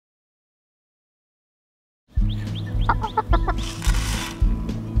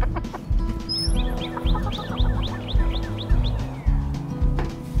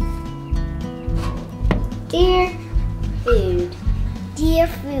Dear food. Dear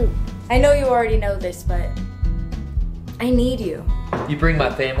fruit. I know you already know this, but I need you. You bring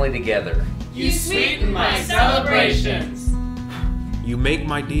my family together. You sweeten my celebrations. You make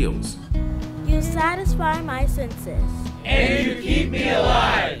my deals. You satisfy my senses. And you keep me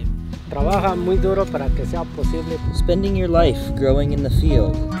alive. Trabaja muy duro para que sea posible. Spending your life growing in the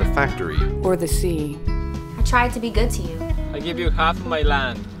field, the factory, or the sea. I try to be good to you. I give you half of my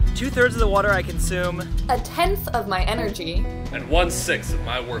land. 2/3 of the water I consume. 1/10 of my energy. And 1/6 of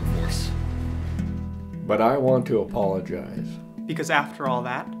my workforce. But I want to apologize. Because after all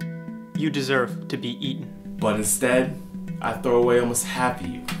that, you deserve to be eaten. But instead, I throw away almost half of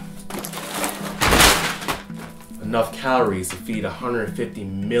you. Enough calories to feed 150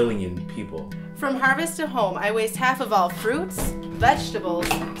 million people. From harvest to home, I waste half of all fruits, vegetables,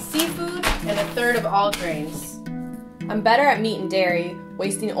 seafood, and 1/3 of all grains. I'm better at meat and dairy,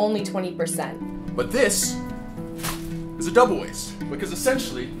 wasting only 20%. But this is a double waste, because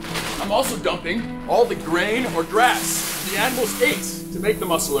essentially, I'm also dumping all the grain or grass the animals ate to make the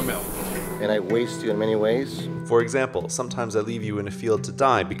muscle or milk. And I waste you in many ways. For example, sometimes I leave you in a field to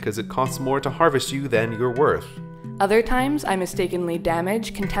die because it costs more to harvest you than you're worth. Other times, I mistakenly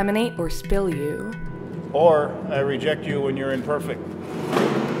damage, contaminate, or spill you. Or I reject you when you're imperfect.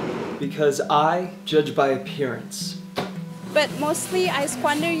 Because I judge by appearance. But mostly I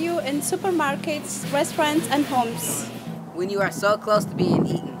squander you in supermarkets, restaurants, and homes. When you are so close to being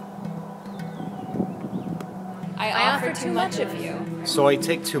eaten. I offer too much of you. So I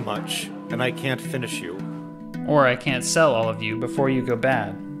take too much, and I can't finish you. Or I can't sell all of you before you go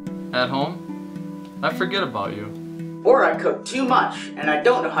bad. At home, I forget about you. Or I cook too much, and I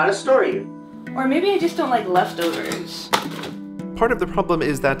don't know how to store you. Or maybe I just don't like leftovers. Part of the problem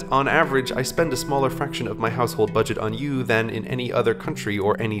is that, on average, I spend a smaller fraction of my household budget on you than in any other country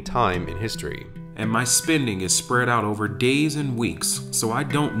or any time in history. And my spending is spread out over days and weeks, so I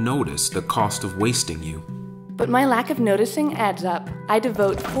don't notice the cost of wasting you. But my lack of noticing adds up. I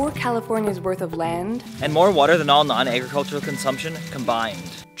devote 4 California's worth of land and more water than all non-agricultural consumption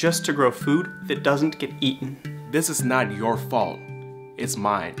combined. Just to grow food that doesn't get eaten. This is not your fault. It's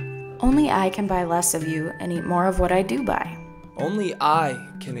mine. Only I can buy less of you and eat more of what I do buy. Only I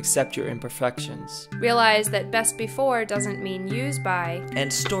can accept your imperfections. Realize that best before doesn't mean use by.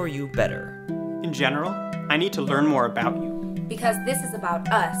 And store you better. In general, I need to learn more about you. Because this is about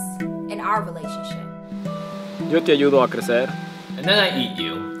us and our relationship. Yo te ayudo a crecer. And then I eat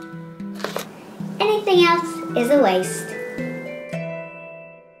you. Anything else is a waste.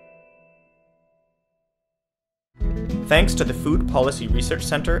 Thanks to the Food Policy Research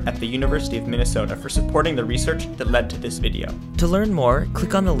Center at the University of Minnesota for supporting the research that led to this video. To learn more,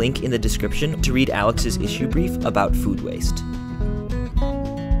 click on the link in the description to read Alex's issue brief about food waste.